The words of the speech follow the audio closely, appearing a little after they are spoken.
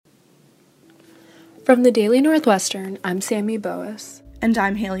From the Daily Northwestern, I'm Sammy Boas. And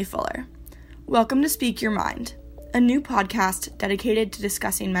I'm Haley Fuller. Welcome to Speak Your Mind, a new podcast dedicated to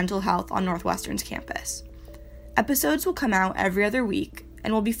discussing mental health on Northwestern's campus. Episodes will come out every other week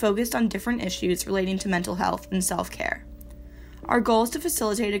and will be focused on different issues relating to mental health and self-care. Our goal is to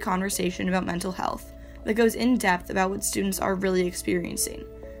facilitate a conversation about mental health that goes in depth about what students are really experiencing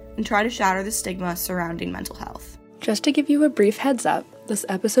and try to shatter the stigma surrounding mental health. Just to give you a brief heads up, this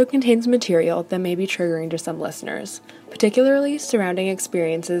episode contains material that may be triggering to some listeners, particularly surrounding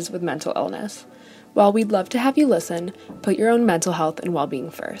experiences with mental illness. While we'd love to have you listen, put your own mental health and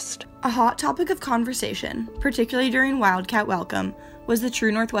well-being first. A hot topic of conversation, particularly during Wildcat Welcome, was the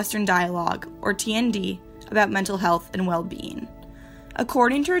True Northwestern Dialogue, or TND, about mental health and well-being.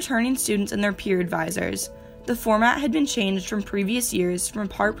 According to returning students and their peer advisors, the format had been changed from previous years from a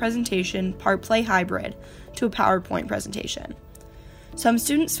part presentation, part play hybrid to a PowerPoint presentation. Some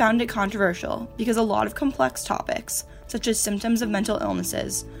students found it controversial because a lot of complex topics, such as symptoms of mental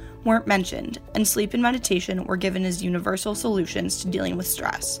illnesses, weren't mentioned, and sleep and meditation were given as universal solutions to dealing with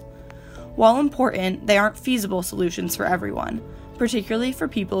stress. While important, they aren't feasible solutions for everyone, particularly for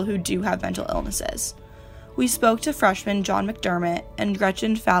people who do have mental illnesses. We spoke to freshmen John McDermott and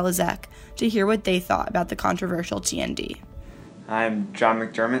Gretchen Falazek to hear what they thought about the controversial TND. I'm John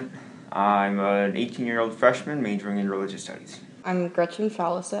McDermott. I'm an 18-year-old freshman majoring in religious studies. I'm Gretchen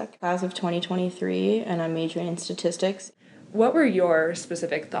Falazek, class of 2023, and I'm majoring in statistics. What were your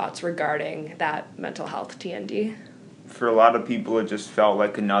specific thoughts regarding that mental health TND? For a lot of people, it just felt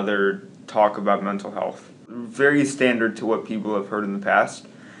like another talk about mental health. Very standard to what people have heard in the past,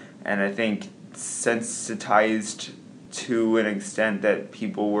 and I think sensitized to an extent that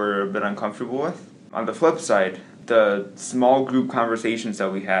people were a bit uncomfortable with. On the flip side, the small group conversations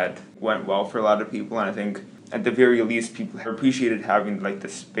that we had went well for a lot of people, and I think at the very least people appreciated having the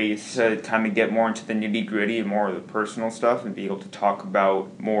space to kind of get more into the nitty-gritty and more of the personal stuff and be able to talk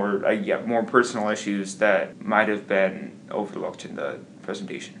about more personal issues that might have been overlooked in the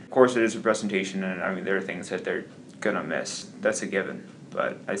presentation. Of course, it is a presentation, and there are things that they're gonna miss. That's a given.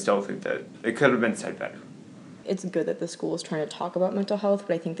 But I still think that it could have been said better. It's good that the school is trying to talk about mental health,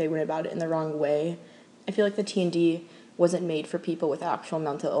 but I think they went about it in the wrong way. I feel like the TND wasn't made for people with actual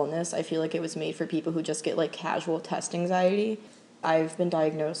mental illness. I feel like it was made for people who just get casual test anxiety. I've been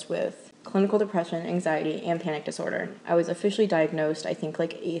diagnosed with clinical depression, anxiety, and panic disorder. I was officially diagnosed, I think,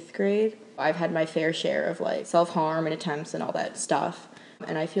 8th grade. I've had my fair share of self-harm and attempts and all that stuff.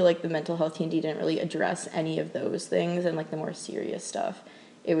 And I feel like the mental health TND didn't really address any of those things and the more serious stuff.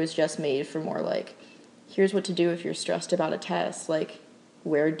 It was just made for more here's what to do if you're stressed about a test.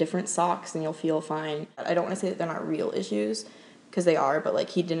 Wear different socks and you'll feel fine. I don't want to say that they're not real issues, because they are,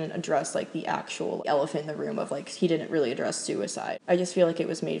 but he didn't address the actual elephant in the room of he didn't really address suicide. I just feel like it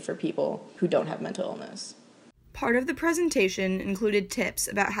was made for people who don't have mental illness. Part of the presentation included tips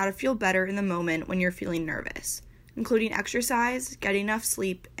about how to feel better in the moment when you're feeling nervous, including exercise, getting enough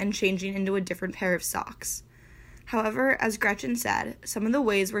sleep, and changing into a different pair of socks. However, as Gretchen said, some of the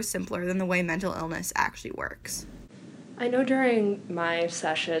ways were simpler than the way mental illness actually works. I know during my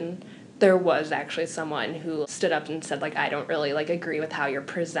session, there was actually someone who stood up and said, I don't really, agree with how you're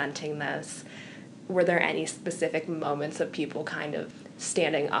presenting this. Were there any specific moments of people kind of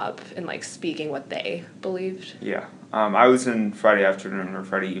standing up and, speaking what they believed? Yeah. I was in Friday afternoon or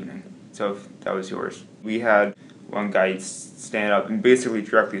Friday evening, so if that was yours. We had one guy stand up and basically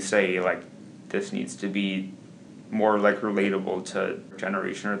directly say, this needs to be more, relatable to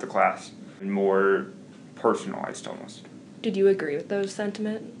generation or the class, and more personalized almost. Did you agree with those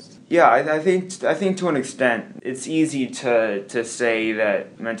sentiments? Yeah, I think to an extent, it's easy to say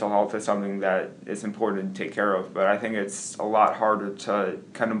that mental health is something that is important to take care of, but I think it's a lot harder to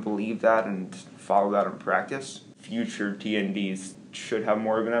kind of believe that and follow that in practice. Future TNDs should have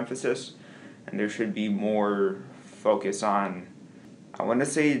more of an emphasis, and there should be more focus on, I want to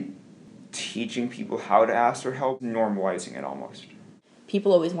say, teaching people how to ask for help, normalizing it almost.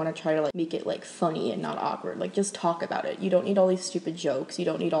 People always want to try to make it funny and not awkward. Just talk about it. You don't need all these stupid jokes. You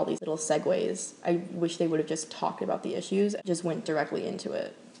don't need all these little segues. I wish they would have just talked about the issues, just went directly into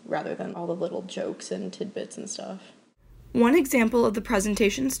it, rather than all the little jokes and tidbits and stuff. One example of the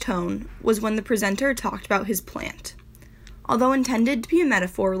presentation's tone was when the presenter talked about his plant. Although intended to be a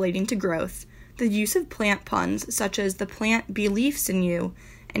metaphor relating to growth, the use of plant puns, such as the plant believes in you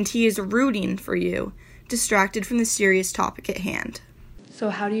and he is rooting for you, distracted from the serious topic at hand. So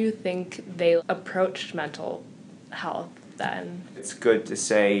how do you think they approached mental health then? It's good to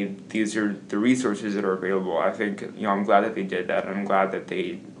say these are the resources that are available. I think, I'm glad that they did that. I'm glad that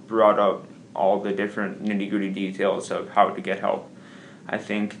they brought up all the different nitty-gritty details of how to get help. I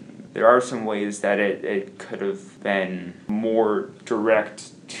think There are some ways that it could have been more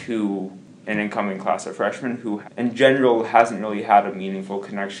direct to an incoming class of freshmen who, in general, hasn't really had a meaningful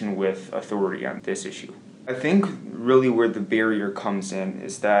connection with authority on this issue. I think really where the barrier comes in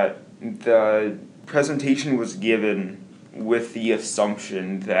is that the presentation was given with the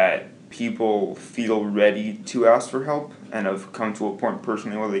assumption that people feel ready to ask for help and have come to a point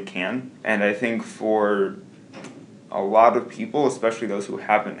personally where they can. And I think for a lot of people, especially those who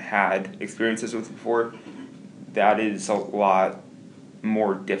haven't had experiences with it before, that is a lot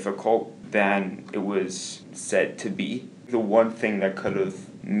more difficult than it was said to be. The one thing that could have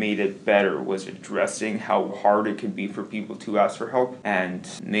made it better was addressing how hard it could be for people to ask for help and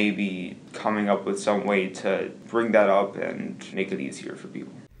maybe coming up with some way to bring that up and make it easier for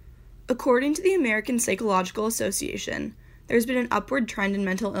people. According to the American Psychological Association, there's been an upward trend in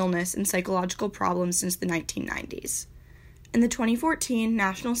mental illness and psychological problems since the 1990s. In the 2014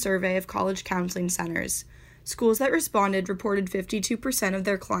 National Survey of College Counseling Centers, schools that responded reported 52% of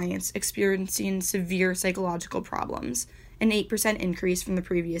their clients experiencing severe psychological problems, an 8% increase from the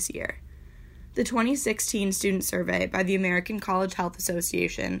previous year. The 2016 student survey by the American College Health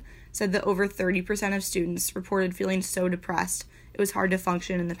Association said that over 30% of students reported feeling so depressed it was hard to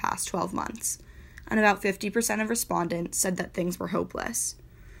function in the past 12 months, and about 50% of respondents said that things were hopeless.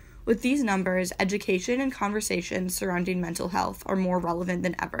 With these numbers, education and conversations surrounding mental health are more relevant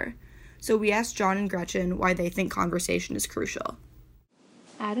than ever, so we asked John and Gretchen why they think conversation is crucial.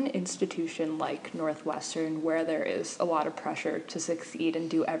 At an institution like Northwestern, where there is a lot of pressure to succeed and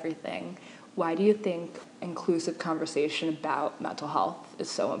do everything, why do you think inclusive conversation about mental health is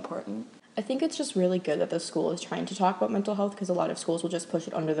so important? I think it's just really good that the school is trying to talk about mental health, because a lot of schools will just push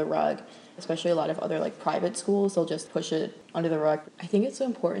it under the rug, especially a lot of other private schools, they'll just push it under the rug. I think it's so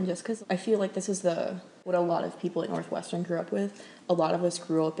important just because I feel like this is what a lot of people at Northwestern grew up with. A lot of us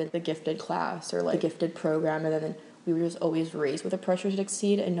grew up in the gifted class or the gifted program, and then we were just always raised with a pressure to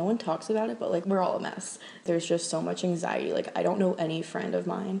succeed, and no one talks about it, but we're all a mess. There's just so much anxiety. I don't know any friend of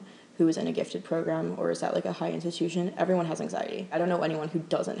mine who is in a gifted program or is at a high institution. Everyone has anxiety. I don't know anyone who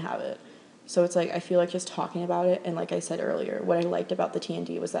doesn't have it. So it's I feel like just talking about it, and like I said earlier, what I liked about the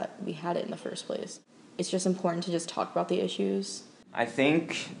TND was that we had it in the first place. It's just important to just talk about the issues. I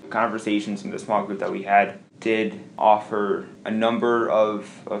think conversations in the small group that we had did offer a number of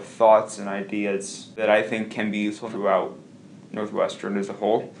thoughts and ideas that I think can be useful throughout Northwestern as a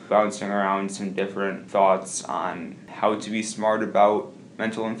whole, bouncing around some different thoughts on how to be smart about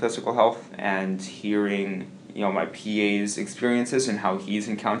mental and physical health, and hearing my PA's experiences and how he's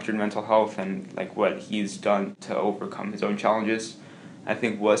encountered mental health and what he's done to overcome his own challenges, I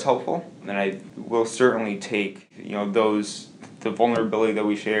think was helpful. And I will certainly take the vulnerability that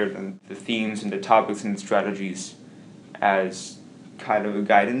we shared and the themes and the topics and the strategies as kind of a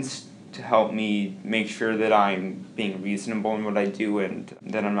guidance to help me make sure that I'm being reasonable in what I do and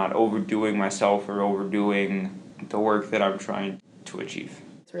that I'm not overdoing myself or overdoing the work that I'm trying to achieve.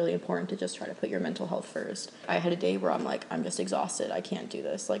 It's really important to just try to put your mental health first. I had a day where I'm just exhausted. I can't do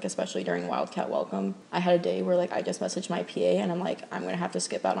this, especially during Wildcat Welcome. I had a day where I just messaged my PA and I'm I'm going to have to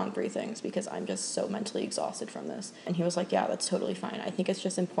skip out on 3 things because I'm just so mentally exhausted from this. And he was yeah, that's totally fine. I think it's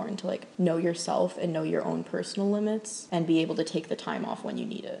just important to know yourself and know your own personal limits and be able to take the time off when you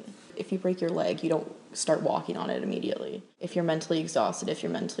need it. If you break your leg, you don't start walking on it immediately. If you're mentally exhausted, if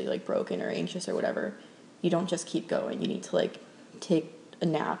you're mentally broken or anxious or whatever, you don't just keep going. You need to take a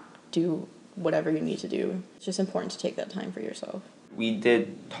nap, do whatever you need to do. It's just important to take that time for yourself. We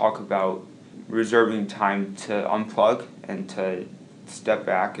did talk about reserving time to unplug and to step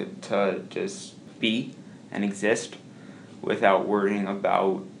back and to just be and exist without worrying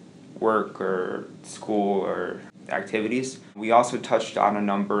about work or school or activities. We also touched on a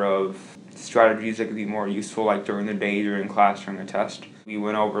number of strategies that could be more useful during the day, during class, during a test. We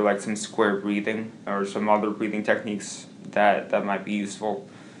went over some square breathing or some other breathing techniques that might be useful.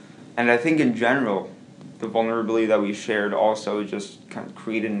 And I think in general, the vulnerability that we shared also just kind of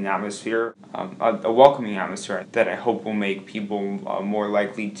created an atmosphere, a welcoming atmosphere that I hope will make people more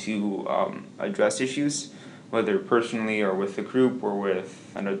likely to address issues, whether personally or with the group or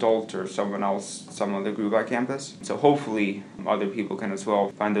with an adult or someone else, some other group on campus. So hopefully other people can as well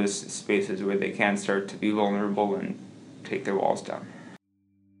find those spaces where they can start to be vulnerable and take their walls down.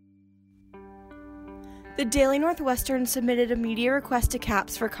 The Daily Northwestern submitted a media request to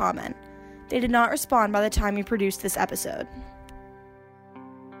CAPS for comment. They did not respond by the time we produced this episode.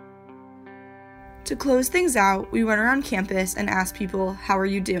 To close things out, we went around campus and asked people, how are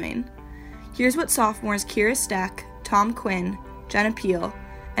you doing? Here's what sophomores Kira Steck, Tom Quinn, Jenna Peel,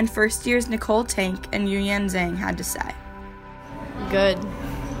 and first years Nicole Tank and Yuyan Zhang had to say. Good.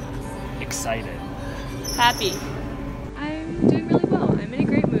 Excited. Happy. I'm doing really well. I'm in a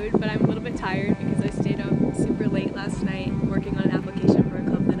great mood, but I'm a little bit tired because I stayed up super late last night working on an application for a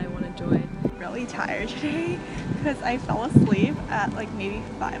club that I want to join. Really tired today because I fell asleep at like maybe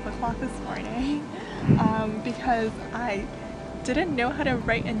 5 o'clock this morning because I didn't know how to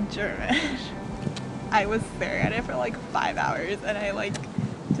write in German. I was staring at it for like 5 hours and I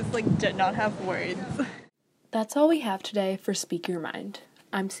just did not have words. That's all we have today for Speak Your Mind.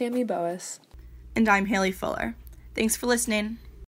 I'm Sammy Boas. And I'm Haley Fuller. Thanks for listening.